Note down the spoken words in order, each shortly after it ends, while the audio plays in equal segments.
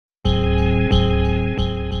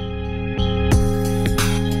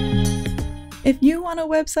If you want a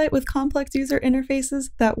website with complex user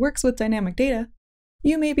interfaces that works with dynamic data,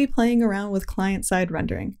 you may be playing around with client-side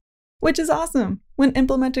rendering, which is awesome. When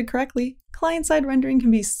implemented correctly, client-side rendering can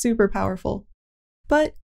be super powerful.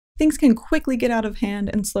 But things can quickly get out of hand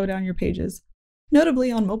and slow down your pages,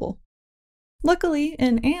 notably on mobile. Luckily,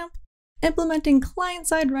 in AMP, implementing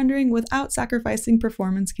client-side rendering without sacrificing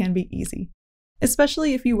performance can be easy,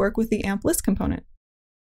 especially if you work with the AMP list component.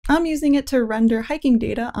 I'm using it to render hiking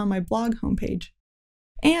data on my blog homepage,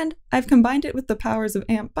 and I've combined it with the powers of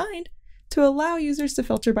AMP bind to allow users to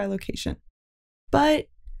filter by location. But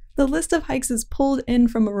the list of hikes is pulled in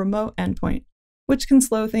from a remote endpoint, which can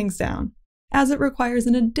slow things down, as it requires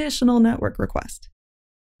an additional network request.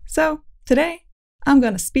 So today, I'm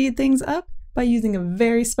going to speed things up by using a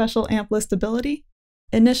very special AMP list ability,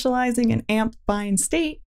 initializing an AMP bind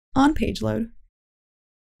state on page load.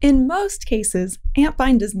 In most cases, AMP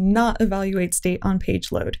bind does not evaluate state on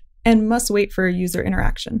page load and must wait for a user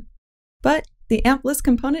interaction. But the AMP list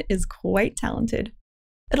component is quite talented.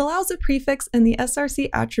 It allows a prefix in the src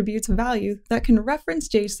attributes value that can reference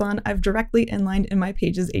JSON I've directly inlined in my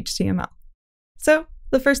page's HTML. So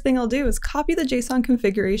the first thing I'll do is copy the JSON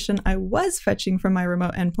configuration I was fetching from my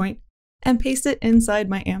remote endpoint and paste it inside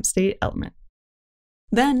my AMP state element.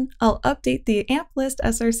 Then I'll update the AMP list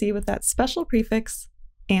src with that special prefix,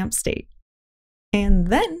 AMP state. And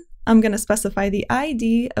then I'm going to specify the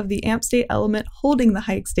ID of the AMP state element holding the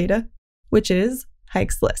hikes data, which is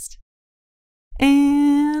hikes list.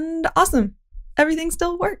 And awesome! Everything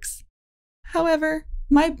still works. However,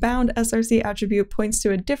 my bound src attribute points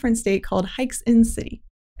to a different state called hikes in city,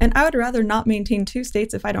 and I would rather not maintain two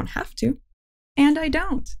states if I don't have to. And I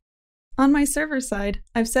don't. On my server side,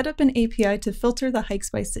 I've set up an API to filter the hikes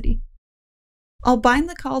by city. I'll bind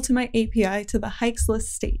the call to my API to the hikes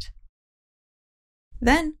list state.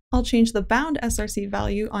 Then I'll change the bound src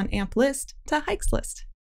value on AMP list to hikes list.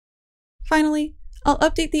 Finally, I'll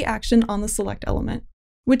update the action on the select element,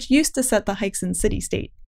 which used to set the hikes in city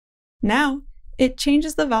state. Now, it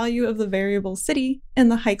changes the value of the variable city in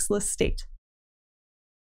the hikes list state.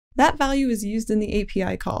 That value is used in the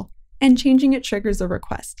API call, and changing it triggers a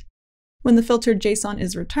request. When the filtered JSON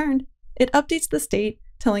is returned, it updates the state,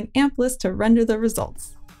 telling AMP list to render the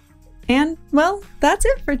results. And, well, that's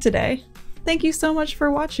it for today. Thank you so much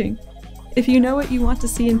for watching. If you know what you want to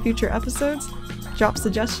see in future episodes, drop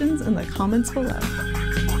suggestions in the comments below.